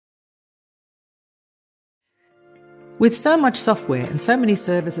With so much software and so many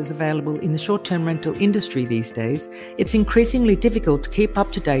services available in the short-term rental industry these days, it's increasingly difficult to keep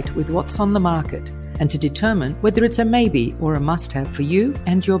up to date with what's on the market and to determine whether it's a maybe or a must-have for you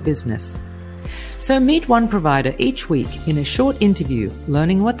and your business. So meet one provider each week in a short interview,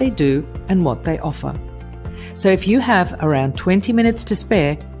 learning what they do and what they offer. So if you have around 20 minutes to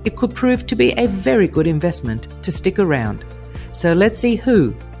spare, it could prove to be a very good investment to stick around. So let's see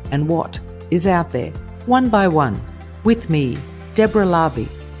who and what is out there, one by one, with me, Deborah Larby,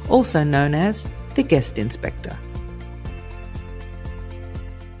 also known as the Guest Inspector.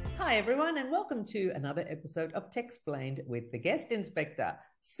 Hi everyone, and welcome to another episode of Techsplained with the Guest Inspector.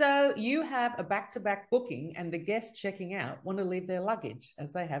 So you have a back-to-back booking and the guests checking out want to leave their luggage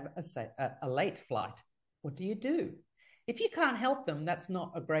as they have a late flight. What do you do? If you can't help them, that's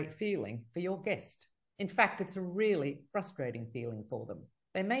not a great feeling for your guest. In fact, it's a really frustrating feeling for them.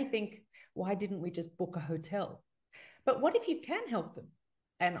 They may think, why didn't we just book a hotel? But what if you can help them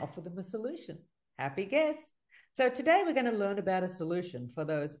and offer them a solution? Happy guests. So today we're going to learn about a solution for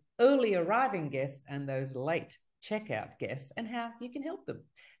those early arriving guests and those late checkout guests and how you can help them.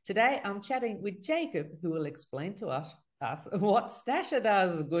 Today I'm chatting with Jacob, who will explain to us what Stasher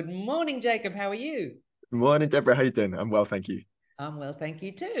does. Good morning, Jacob. How are you? Good morning, Deborah. How you doing? I'm well, thank you. I'm well, thank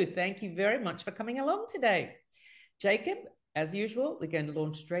you too. Thank you very much for coming along today. Jacob, as usual, we're going to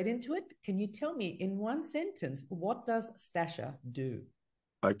launch straight into it. Can you tell me in one sentence, what does Stasher do?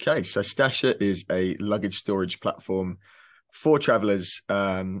 Okay, so Stasher is a luggage storage platform for travelers,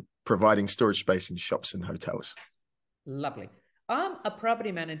 providing storage space in shops and hotels. Lovely. I'm a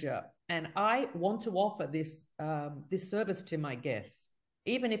property manager and I want to offer this service to my guests.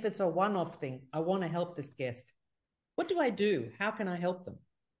 Even if it's a one-off thing, I want to help this guest. What do I do? How can I help them?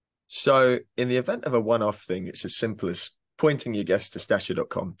 So in the event of a one-off thing, it's as simple as pointing your guests to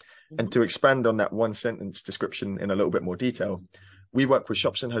stasher.com. And to expand on that one sentence description in a little bit more detail, we work with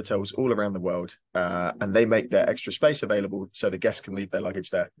shops and hotels all around the world, and they make their extra space available so the guests can leave their luggage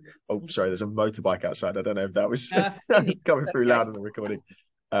there. Oh, sorry, there's a motorbike outside. I don't know if that was coming through loud in the recording.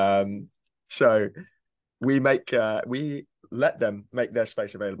 So we let them make their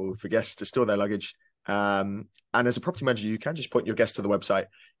space available for guests to store their luggage. And as a property manager, you can just point your guests to the website.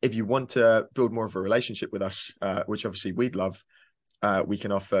 If you want to build more of a relationship with us, which obviously we'd love, we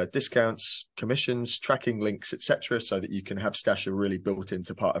can offer discounts, commissions, tracking links, etc., so that you can have Stasher really built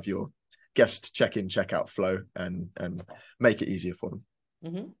into part of your guest check-in, check-out flow and make it easier for them.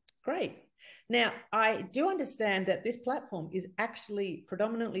 Mm-hmm. Great. Now, I do understand that this platform is actually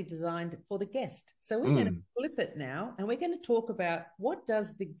predominantly designed for the guest. So we're going to flip it now, and we're going to talk about what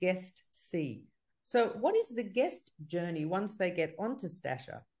does the guest see? So what is the guest journey once they get onto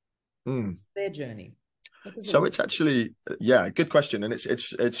Stasher? Their journey. So it's actually, good question. And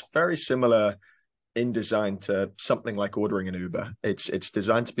it's very similar in design to something like ordering an Uber. It's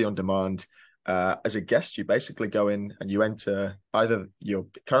designed to be on demand. As a guest, you basically go in and you enter either your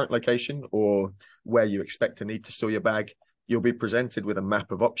current location or where you expect to need to store your bag. You'll be presented with a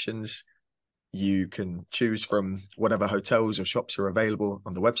map of options. You can choose from whatever hotels or shops are available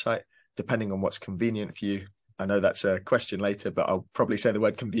on the website, depending on what's convenient for you. I know that's a question later, but I'll probably say the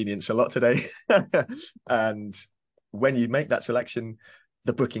word convenience a lot today. And when you make that selection,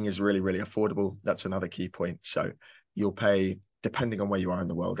 the booking is really, really affordable. That's another key point. So you'll pay, depending on where you are in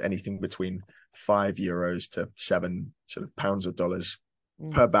the world, anything between €5 to £7 pounds or dollars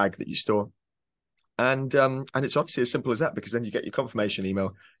per bag that you store. And it's obviously as simple as that, because then you get your confirmation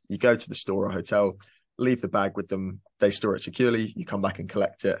email, you go to the store or hotel, leave the bag with them, they store it securely, you come back and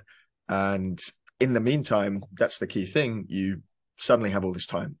collect it. And in the meantime, that's the key thing. You suddenly have all this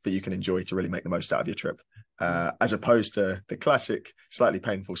time that you can enjoy to really make the most out of your trip, as opposed to the classic, slightly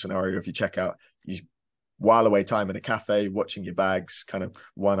painful scenario if you check out, you while away time in a cafe, watching your bags, kind of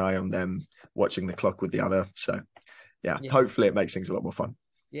one eye on them, watching the clock with the other. So hopefully it makes things a lot more fun.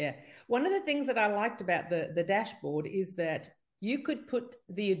 Yeah. One of the things that I liked about the dashboard is that you could put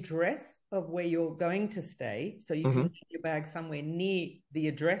the address of where you're going to stay. So you can leave your bag somewhere near the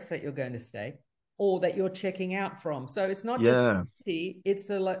address that you're going to stay or that you're checking out from. So it's not just a city, it's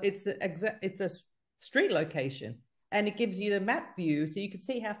a street location, and it gives you the map view. So you can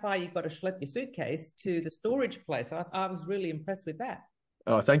see how far you've got to schlep your suitcase to the storage place. I was really impressed with that.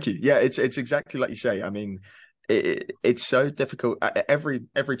 Oh, thank you. Yeah, it's exactly like you say. I mean, it's so difficult. Every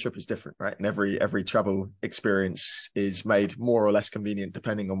trip is different, right? And every travel experience is made more or less convenient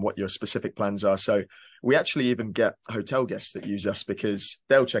depending on what your specific plans are. So we actually even get hotel guests that use us because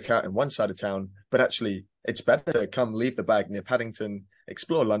they'll check out in one side of town, but actually it's better to come leave the bag near Paddington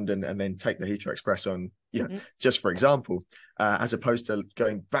explore London and then take the Heathrow Express on, just for example, as opposed to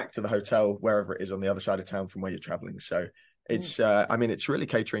going back to the hotel wherever it is on the other side of town from where you're traveling. So it's, it's really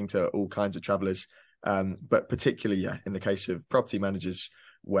catering to all kinds of travelers, but particularly, in the case of property managers,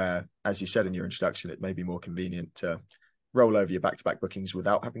 where, as you said in your introduction, it may be more convenient to roll over your back-to-back bookings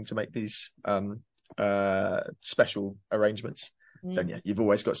without having to make these special arrangements. Then you've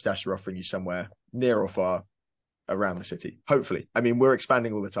always got Stasher offering you somewhere near or far around the city. Hopefully, I mean, we're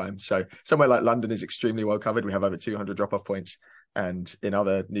expanding all the time, so somewhere like London is extremely well covered. We have over 200 drop-off points, and in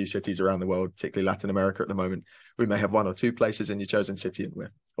other new cities around the world, particularly Latin America at the moment, we may have 1 or 2 places in your chosen city, and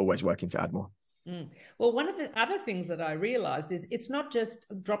we're always working to add more. Well, one of the other things that I realized is it's not just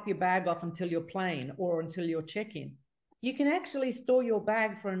drop your bag off until you're playing or until you're check-in. You can actually store your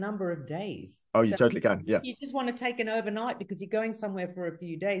bag for a number of days. Oh, you totally can. Yeah. You just want to take an overnight because you're going somewhere for a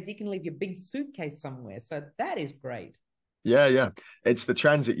few days. You can leave your big suitcase somewhere. So that is great. Yeah. It's the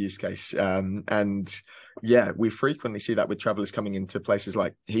transit use case. And yeah, we frequently see that with travelers coming into places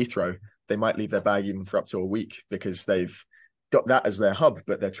like Heathrow. They might leave their bag even for up to a week because they've got that as their hub,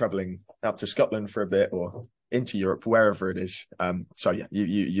 but they're traveling up to Scotland for a bit or into Europe, wherever it is. So yeah,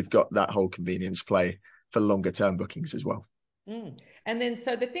 you've got that whole convenience play for longer term bookings as well. And then,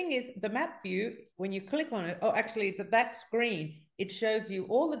 so the thing is, the map view, when you click on it, actually that screen, it shows you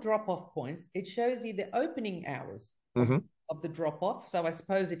all the drop-off points. It shows you the opening hours of the drop-off. So I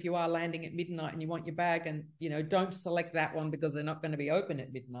suppose if you are landing at midnight and you want your bag, and don't select that one because they're not going to be open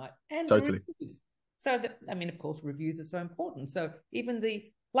at midnight. And totally. Reviews. So of course, reviews are so important. So even the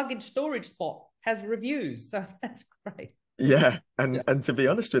luggage storage spot has reviews. So that's great. Yeah, and to be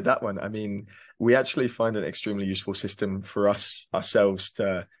honest with that one, I mean, we actually find an extremely useful system for ourselves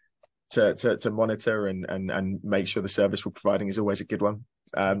to monitor and make sure the service we're providing is always a good one.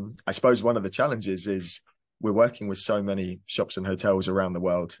 I suppose one of the challenges is we're working with so many shops and hotels around the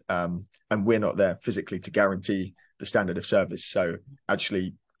world, and we're not there physically to guarantee the standard of service. So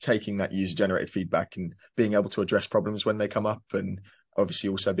actually taking that user-generated feedback and being able to address problems when they come up, and obviously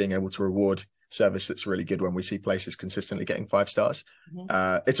also being able to reward service that's really good when we see places consistently getting 5 stars.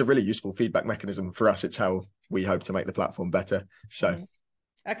 It's a really useful feedback mechanism for us. It's how we hope to make the platform better. So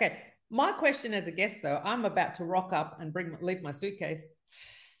okay, my question as a guest, though, I'm about to rock up and leave my suitcase.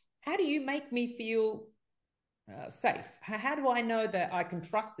 How do you make me feel safe? How do I know that I can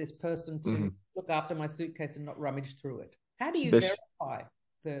trust this person to look after my suitcase and not rummage through it? How do you verify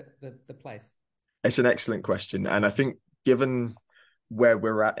the place? It's an excellent question, and I think given where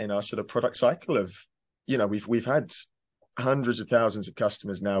we're at in our sort of product cycle of, we've had hundreds of thousands of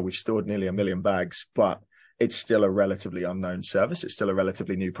customers now, we've stored nearly 1 million bags, but it's still a relatively unknown service. It's still a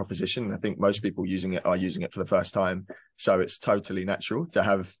relatively new proposition. And I think most people are using it for the first time. So it's totally natural to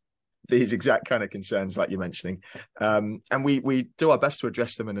have these exact kind of concerns like you're mentioning. And we do our best to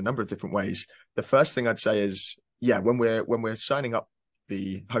address them in a number of different ways. The first thing I'd say is, when we're signing up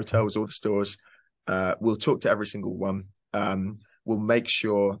the hotels or the stores, we'll talk to every single one. We'll make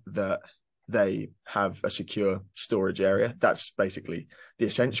sure that they have a secure storage area. That's basically the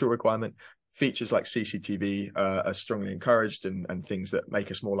essential requirement. Features like CCTV are strongly encouraged, and things that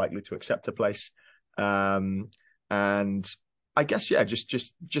make us more likely to accept a place. And I guess,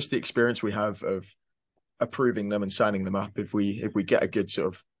 just the experience we have of approving them and signing them up. If we get a good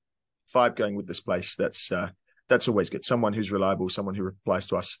sort of vibe going with this place, that's always good. Someone who's reliable, someone who replies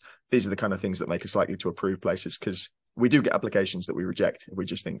to us. These are the kind of things that make us likely to approve places, because we do get applications that we reject if we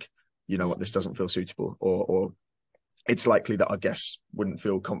just think, this doesn't feel suitable, or it's likely that our guests wouldn't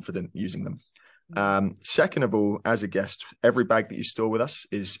feel confident using them. Second of all, as a guest, every bag that you store with us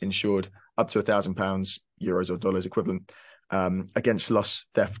is insured up to £1,000, euros or dollars equivalent, against loss,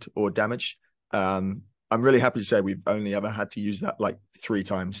 theft, or damage. I'm really happy to say we've only ever had to use that like 3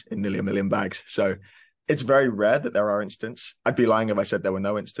 times in nearly 1 million bags. So it's very rare that there are instances. I'd be lying if I said there were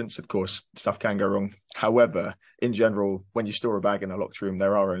no instances. Of course, stuff can go wrong. However, in general, when you store a bag in a locked room,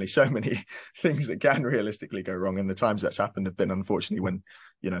 there are only so many things that can realistically go wrong. And the times that's happened have been, unfortunately, when,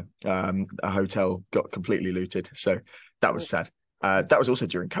 a hotel got completely looted. So that was sad. That was also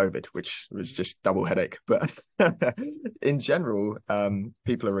during COVID, which was just double headache. But in general,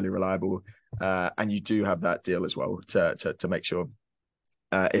 people are really reliable. And you do have that deal as well to make sure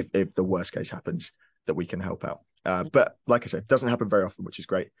if the worst case happens, that we can help out. But like I said, it doesn't happen very often, which is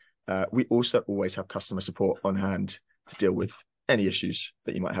great. We also always have customer support on hand to deal with any issues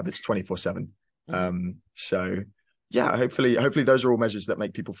that you might have. It's 24/7. So yeah, hopefully those are all measures that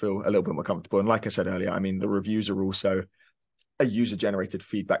make people feel a little bit more comfortable. And like I said earlier, I mean, the reviews are also a user-generated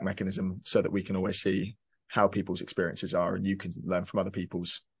feedback mechanism so that we can always see how people's experiences are, and you can learn from other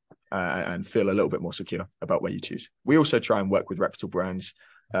people's and feel a little bit more secure about where you choose. We also try and work with reputable brands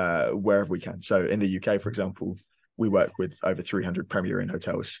wherever we can. So in the UK, for example, we work with over 300 Premier Inn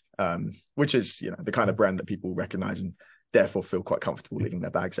hotels, which is, you know, the kind of brand that people recognize and therefore feel quite comfortable leaving their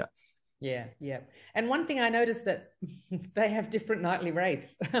bags at. Yeah, yeah. And one thing I noticed that they have different nightly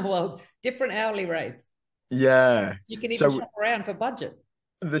rates. Well, different hourly rates. Yeah. You can even So shop around for budget.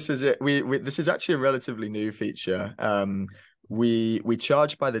 this is it. We this is actually a relatively new feature. We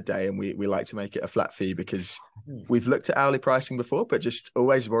charge by the day, and we like to make it a flat fee because we've looked at hourly pricing before, but just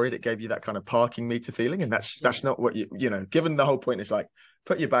always worried it gave you that kind of parking meter feeling, and that's not what you know. Given the whole point is like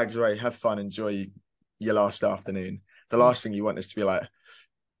put your bags away, have fun, enjoy your last afternoon. The last thing you want is to be like,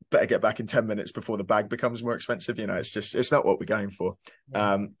 better get back in 10 minutes before the bag becomes more expensive. You know, it's not what we're going for.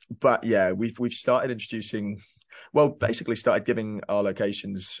 But yeah, we've started introducing, well, basically started giving our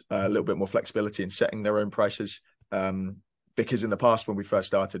locations a little bit more flexibility in setting their own prices. Because in the past, when we first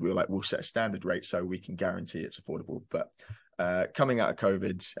started, we were like, we'll set a standard rate so we can guarantee it's affordable. But coming out of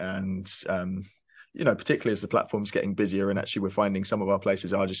COVID and, you know, particularly as the platform's getting busier and actually we're finding some of our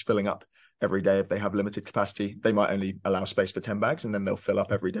places are just filling up every day. If they have limited capacity, they might only allow space for 10 bags and then they'll fill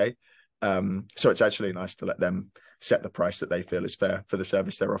up every day. So it's actually nice to let them set the price that they feel is fair for the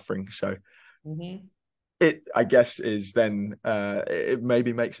service they're offering. So it, I guess, is then it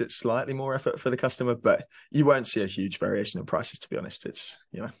maybe makes it slightly more effort for the customer, but you won't see a huge variation in prices, to be honest. It's,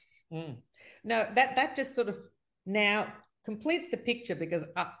 you know. No, that just sort of now completes the picture, because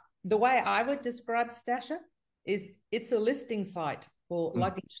the way I would describe Stasher is it's a listing site for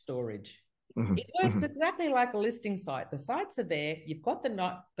luggage storage. It works exactly like a listing site. The sites are there. You've got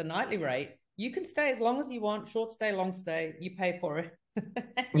the nightly rate. You can stay as long as you want, short stay, long stay. You pay for it.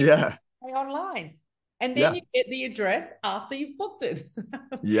 Yeah. Pay online. And then you get the address after you've booked it.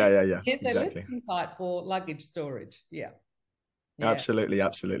 Yeah. It's Exactly. a listing site for luggage storage. Yeah. Absolutely.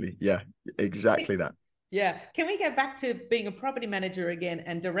 Yeah, exactly that. Yeah. Can we go back to being a property manager again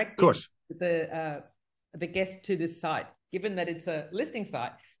and directing Of course. the guest to this site, given that it's a listing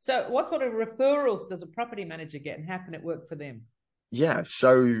site? So what sort of referrals does a property manager get, and how can it work for them? Yeah,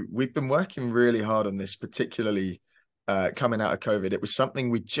 so we've been working really hard on this, particularly coming out of COVID. It was something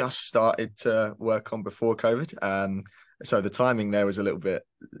we just started to work on before COVID. So the timing there was a little bit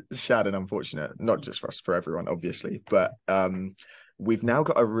sad and unfortunate, not just for us, for everyone, obviously. But we've now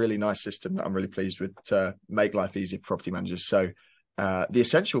got a really nice system that I'm really pleased with to make life easy for property managers. So the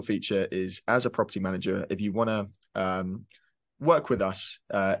essential feature is, as a property manager, if you want to work with us,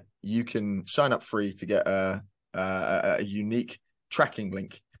 you can sign up free to get a unique tracking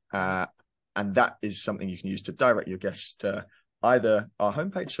link. And that is something you can use to direct your guests to either our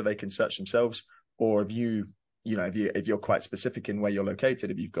homepage so they can search themselves, or if you're quite specific in where you're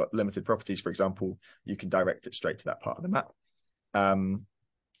located, if you've got limited properties, for example, you can direct it straight to that part of the map.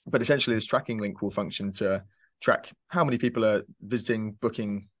 But essentially, this tracking link will function to track how many people are visiting,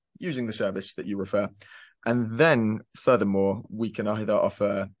 booking, using the service that you refer. And then furthermore, we can either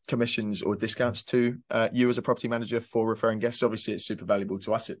offer commissions or discounts to you as a property manager for referring guests. Obviously, it's super valuable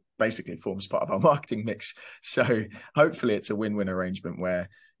to us. It basically forms part of our marketing mix. So hopefully it's a win-win arrangement where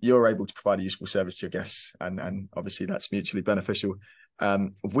you're able to provide a useful service to your guests. And obviously that's mutually beneficial.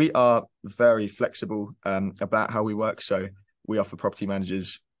 We are very flexible about how we work. So we offer property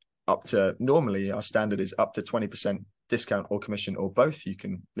managers up to, normally our standard is up to 20% discount or commission or both. You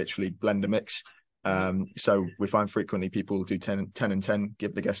can literally blend a mix. So we find frequently people do 10 and 10,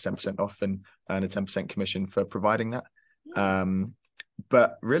 give the guests 10% off and earn a 10% commission for providing that.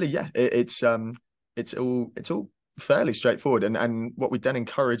 But really, yeah, it's all fairly straightforward. And what we then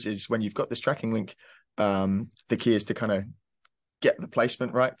encourage is, when you've got this tracking link, the key is to kind of get the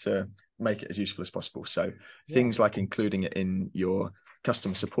placement right to make it as useful as possible. So things like including it in your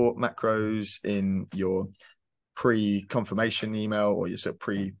customer support macros, in your pre-confirmation email, or your sort of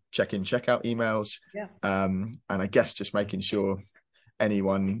pre-check-in, check-out emails. And I guess just making sure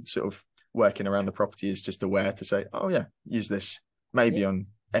anyone sort of working around the property is just aware to say, oh yeah, use this maybe on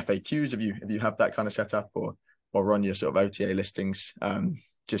FAQs if you have that kind of setup, or on your sort of OTA listings.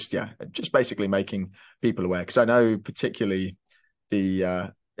 Just basically making people aware, because I know particularly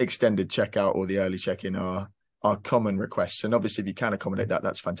the extended checkout or the early check-in are common requests, and obviously if you can accommodate that,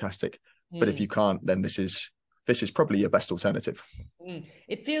 that's fantastic. But if you can't, then this is probably your best alternative.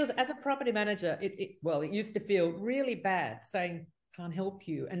 It feels, as a property manager, it used to feel really bad saying can't help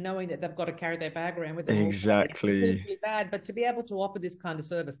you, and knowing that they've got to carry their bag around with them. Exactly. It feels really bad, but to be able to offer this kind of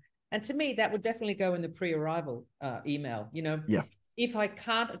service, and to me, that would definitely go in the pre-arrival email. If I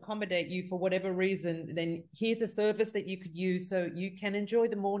can't accommodate you for whatever reason, then here's a service that you could use so you can enjoy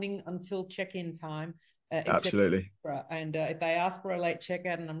the morning until check-in time. Absolutely. And if they ask for a late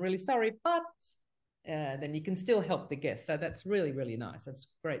checkout, and I'm really sorry, but then you can still help the guest. So that's really, really nice. That's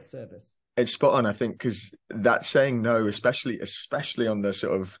great service. It's spot on, I think, because that saying no, especially on the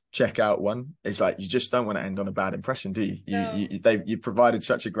sort of checkout one, is like you just don't want to end on a bad impression, do you? No. You've provided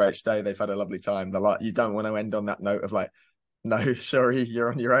such a great stay, they've had a lovely time. You don't want to end on that note of like, no, sorry,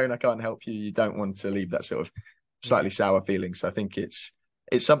 you're on your own, I can't help you. You don't want to leave that sort of slightly sour feeling. So I think it's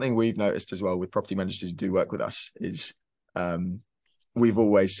something we've noticed as well with property managers who do work with us is we've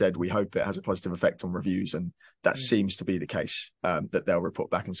always said we hope it has a positive effect on reviews, and that seems to be the case, that they'll report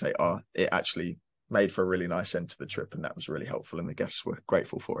back and say, oh, it actually made for a really nice end to the trip, and that was really helpful, and the guests were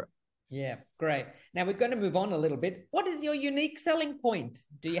grateful for it. Yeah, great. Now we're going to move on a little bit. What is your unique selling point?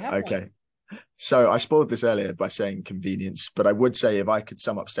 Do you have Okay. one? So I spoiled this earlier by saying convenience, but I would say if I could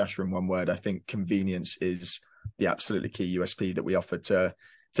sum up Stasher in one word, I think convenience is the absolutely key USP that we offer to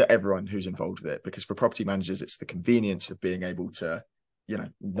everyone who's involved with it. Because for property managers, it's the convenience of being able to,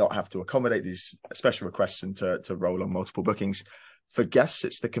 not have to accommodate these special requests and to roll on multiple bookings. For guests,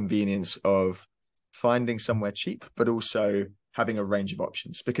 it's the convenience of finding somewhere cheap, but also having a range of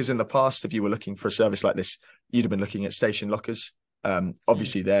options. Because in the past, if you were looking for a service like this, you'd have been looking at station lockers.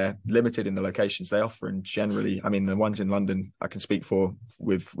 Obviously, they're limited in the locations they offer, and generally, I mean, the ones in London I can speak for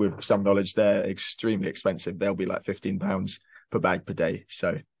with some knowledge, they're extremely expensive. They'll be like £15 per bag per day.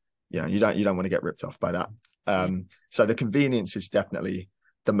 So, you don't want to get ripped off by that. So the convenience is definitely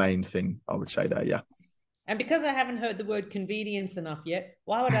the main thing I would say there. Yeah. And because I haven't heard the word convenience enough yet,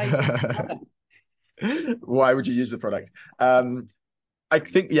 why would I use the product? Why would you use the product? I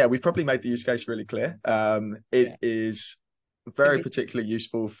think, we've probably made the use case really clear. It is very particularly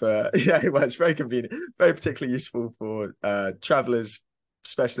useful for, it's very convenient, very particularly useful for travelers,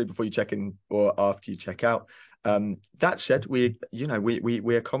 especially before you check in or after you check out. That said, we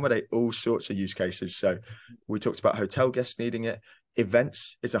accommodate all sorts of use cases. So we talked about hotel guests needing it.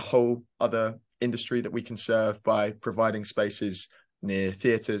 Events is a whole other industry that we can serve by providing spaces near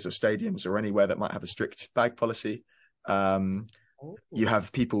theatres or stadiums or anywhere that might have a strict bag policy. You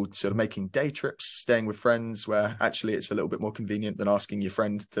have people sort of making day trips, staying with friends, where actually it's a little bit more convenient than asking your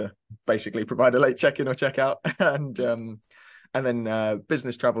friend to basically provide a late check-in or check-out. And then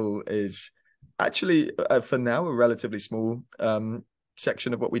business travel is actually, for now, a relatively small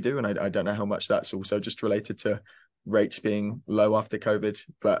section of what we do. And I don't know how much that's also just related to rates being low after COVID.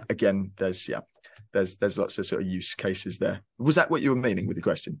 But again, there's lots of sort of use cases there. Was that what you were meaning with the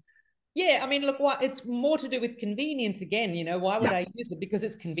question? Yeah, I mean, look, it's more to do with convenience again. Why would I use it? Because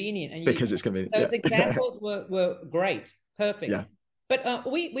it's convenient. And because it's convenient. Those examples were great, perfect. Yeah. But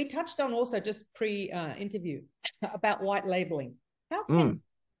we touched on also just pre-interview about white labeling. How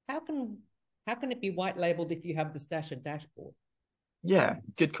can it be white labeled if you have the Stasher dashboard? Yeah,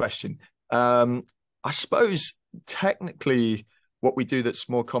 good question. I suppose technically what we do that's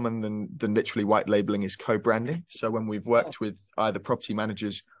more common than literally white labeling is co-branding. So when we've worked with either property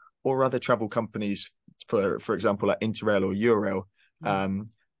managers or other travel companies, for example, like Interrail or Eurail,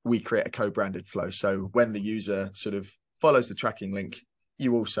 we create a co-branded flow. So when the user sort of follows the tracking link,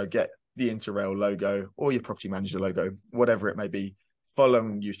 you also get the Interrail logo or your property manager logo, whatever it may be,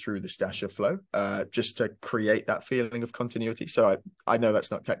 following you through the Stasher flow, just to create that feeling of continuity. So I know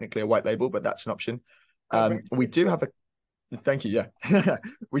that's not technically a white label, but that's an option. We do have thank you. Yeah,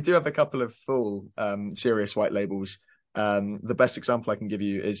 we do have a couple of full serious white labels. The best example I can give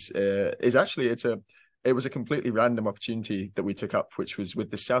you is actually it was a completely random opportunity that we took up, which was with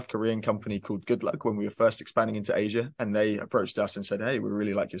the South Korean company called Good Luck when we were first expanding into Asia. And they approached us and said, hey, we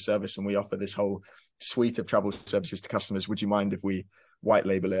really like your service and we offer this whole suite of travel services to customers. Would you mind if we white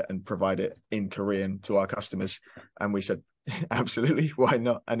label it and provide it in Korean to our customers? And we said, absolutely, why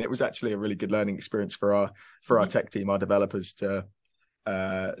not? And it was actually a really good learning experience for our tech team, our developers, to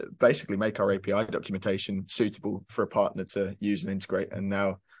basically make our API documentation suitable for a partner to use and integrate. And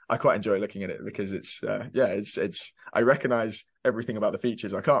now I quite enjoy looking at it because it's I recognize everything about the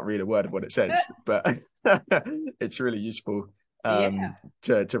features. I can't read a word of what it says, but it's really useful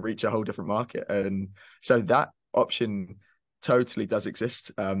to reach a whole different market. And so that option totally does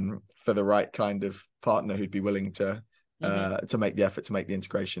exist for the right kind of partner who'd be willing to make the effort to make the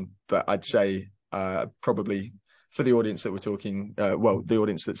integration. But I'd say probably for the audience that we're talking, the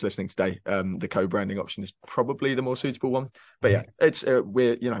audience that's listening today, the co-branding option is probably the more suitable one. But yeah, it's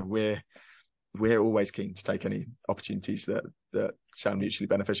we're always keen to take any opportunities that sound mutually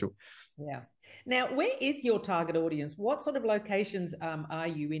beneficial. Yeah. Now, where is your target audience? What sort of locations are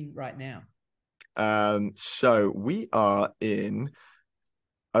you in right now? So we are in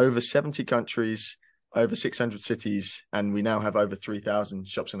over 70 countries, over 600 cities, and we now have over 3,000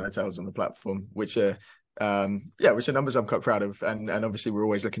 shops and hotels on the platform, which are which are numbers I'm quite proud of, and obviously we're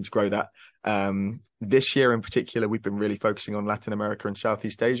always looking to grow that. This year in particular, we've been really focusing on Latin America and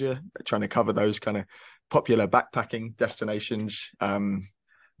Southeast Asia, trying to cover those kind of popular backpacking destinations.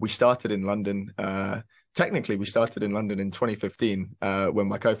 We started in London. Technically, we started in London in 2015 when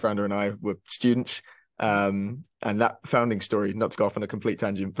my co-founder and I were students. And that founding story, not to go off on a complete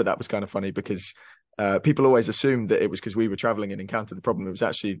tangent, but that was kind of funny because people always assumed that it was because we were traveling and encountered the problem. It was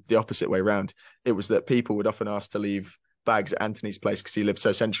actually the opposite way around. It was that people would often ask to leave bags at Anthony's place because he lived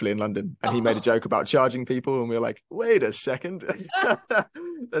so centrally in London. And he made a joke about charging people. And we were like, wait a second,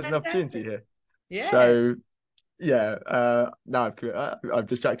 there's an opportunity here. Yeah. So, yeah, now I've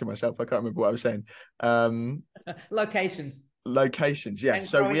distracted myself. I can't remember what I was saying. Locations, yeah. And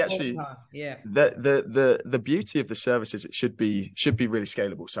so we actually, the beauty of the service is it should be really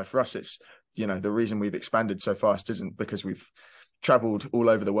scalable. So for us, it's, the reason we've expanded so fast isn't because we've traveled all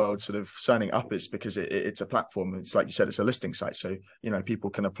over the world sort of signing up, is because it's a platform. It's like you said, it's a listing site. So, people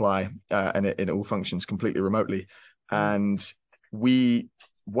can apply and it all functions completely remotely. And we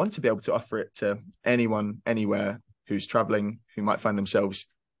want to be able to offer it to anyone, anywhere who's traveling, who might find themselves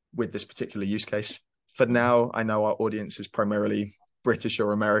with this particular use case. For now, I know our audience is primarily British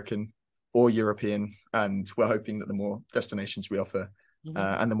or American or European, and we're hoping that the more destinations we offer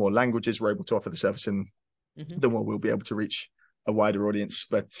and the more languages we're able to offer the service in, the more we'll be able to reach a wider audience.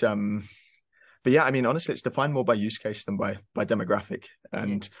 But yeah, I mean, honestly, it's defined more by use case than by demographic.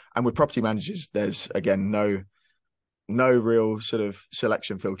 And with property managers, there's again no real sort of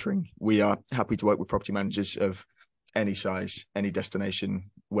selection filtering. We are happy to work with property managers of any size, any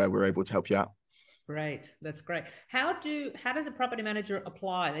destination, where we're able to help you out. Great. That's great. How does a property manager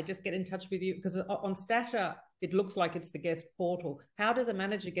apply? They just get in touch with you? Because on Stasher, it looks like it's the guest portal. How does a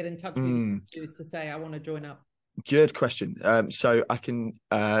manager get in touch with you to say, I want to join up? Good question. So I can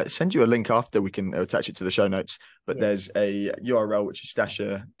send you a link after. We can attach it to the show notes, but there's a URL, which is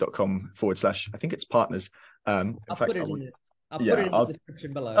stasher.com/ I think it's partners. I'll put it in the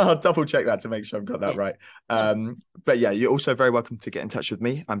description below. I'll double check that to make sure I've got that right. But yeah, you're also very welcome to get in touch with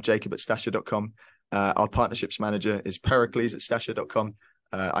me. I'm Jacob at stasher.com. Our partnerships manager is Pericles at stasher.com.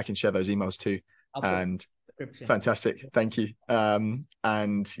 I can share those emails too. Fantastic. Thank you.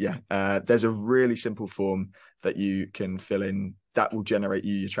 And yeah, there's a really simple form that you can fill in that will generate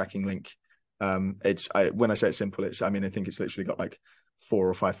you your tracking link. When I say it's simple, I think it's literally got like 4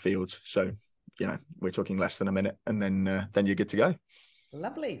 or 5 fields. So, we're talking less than a minute, and then you're good to go.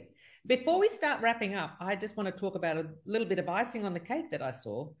 Lovely. Before we start wrapping up, I just want to talk about a little bit of icing on the cake that I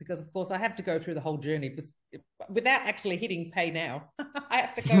saw, because of course I have to go through the whole journey without actually hitting pay now. I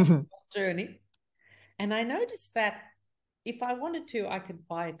have to go through the whole journey. And I noticed that if I wanted to, I could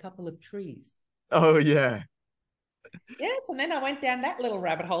buy a couple of trees. Oh, yeah. Yes. And then I went down that little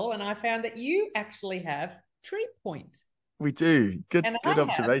rabbit hole and I found that you actually have Tree Point. We do. Good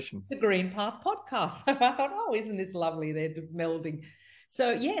observation. The Green Path podcast. So I thought, oh, isn't this lovely? They're melding.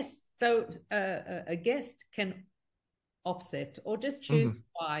 So, yes. So a guest can offset or just choose to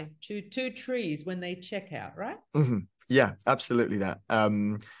buy two trees when they check out, right? Yeah, absolutely that.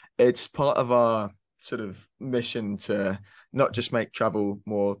 It's part of our sort of mission to not just make travel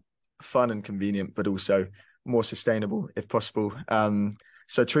more fun and convenient, but also more sustainable if possible.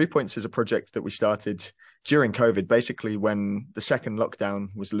 So Tree Points is a project that we started during COVID, basically when the second lockdown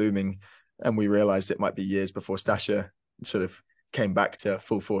was looming, and we realized it might be years before Stasher sort of came back to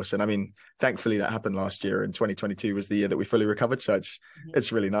full force. And I mean, thankfully that happened last year, and 2022 was the year that we fully recovered. So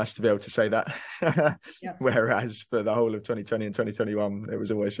it's really nice to be able to say that. Whereas for the whole of 2020 and 2021, it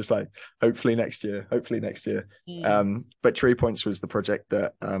was always just like, hopefully next year. But Tree Points was the project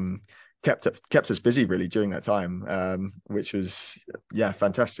that kept us busy really during that time, which was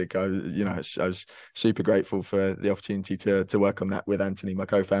fantastic. I was super grateful for the opportunity to work on that with Anthony, my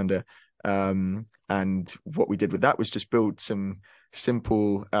co-founder. And what we did with that was just build some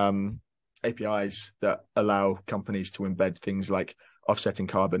simple APIs that allow companies to embed things like offsetting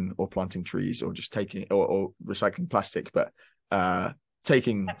carbon or planting trees or just taking or recycling plastic, but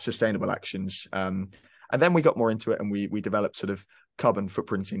taking sustainable actions. And then we got more into it, and we developed sort of carbon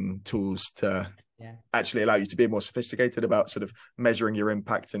footprinting tools to actually allow you to be more sophisticated about sort of measuring your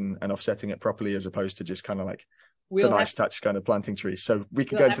impact and offsetting it properly, as opposed to just kind of like the nice touch kind of planting trees. So we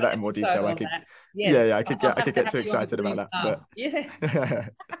could go into that in more detail. I could get too excited about that. But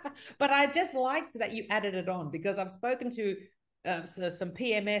but I just liked that you added it on, because I've spoken to some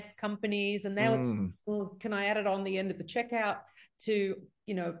PMS companies, and they were, can I add it on the end of the checkout to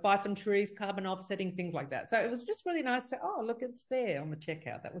buy some trees, carbon offsetting, things like that. So it was just really nice to, look, it's there on the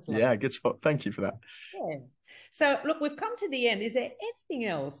checkout. That was lovely. Yeah, good spot. Thank you for that. Yeah. So look, we've come to the end. Is there anything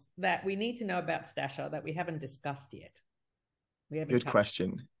else that we need to know about Stasher that we haven't discussed yet? Good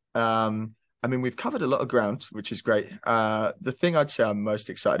question. We've covered a lot of ground, which is great. The thing I'd say I'm most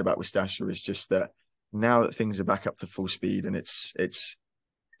excited about with Stasher is just that now that things are back up to full speed and it's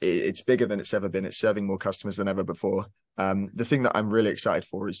bigger than it's ever been. It's serving more customers than ever before. The thing that I'm really excited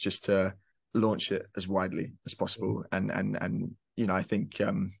for is just to launch it as widely as possible. And I think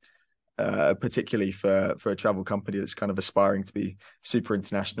particularly for a travel company that's kind of aspiring to be super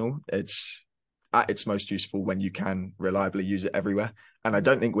international, it's at its most useful when you can reliably use it everywhere. And I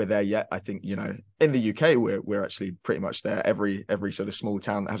don't think we're there yet. I think, in the UK, we're actually pretty much there. Every sort of small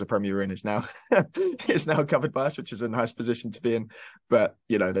town that has a Premier Inn is now is now covered by us, which is a nice position to be in. But,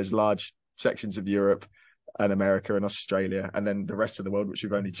 there's large sections of Europe and America and Australia, and then the rest of the world, which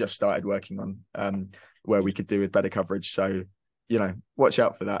we've only just started working on, where we could do with better coverage. So, watch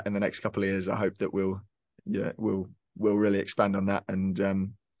out for that in the next couple of years. I hope that we'll really expand on that. And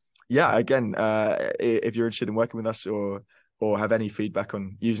again, if you're interested in working with us or have any feedback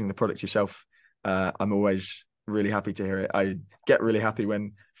on using the product yourself, I'm always really happy to hear it. I get really happy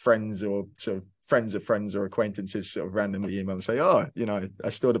when friends or sort of friends of friends or acquaintances sort of randomly email and say, I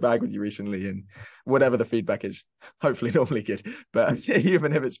stored a bag with you recently, and whatever the feedback is, hopefully normally good. But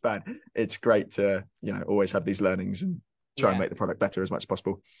even if it's bad, it's great to, always have these learnings and try and make the product better as much as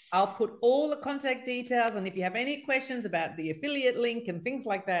possible. I'll put all the contact details, and if you have any questions about the affiliate link and things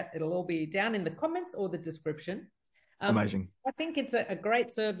like that, it'll all be down in the comments or the description. Amazing. I think it's a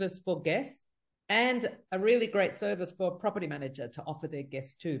great service for guests and a really great service for a property manager to offer their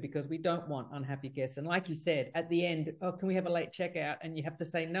guests too, because we don't want unhappy guests. And like you said, at the end, can we have a late checkout? And you have to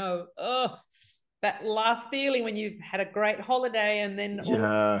say no. That last feeling when you've had a great holiday and then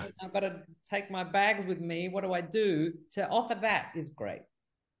I've got to take my bags with me. What do I do? To offer that is great.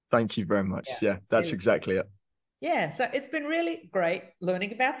 Thank you very much. Yeah, that's exactly it. Yeah, so it's been really great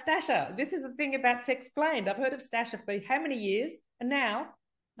learning about Stasher. This is the thing about Techsplained. I've heard of Stasher for how many years? And now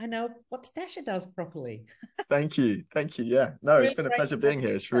I know what Stasher does properly. Thank you. Yeah. No, it's been a pleasure being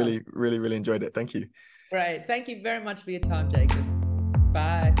here. It's really, really, really enjoyed it. Thank you. Great. Thank you very much for your time, Jacob.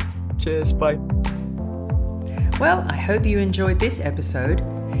 Bye. Cheers. Bye. Well, I hope you enjoyed this episode.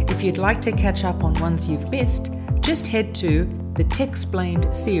 If you'd like to catch up on ones you've missed, just head to the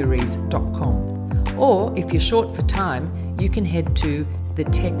Techsplainedseries.com. Or if you're short for time, you can head to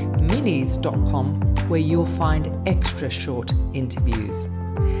thetechminis.com, where you'll find extra short interviews.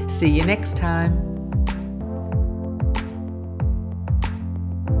 See you next time.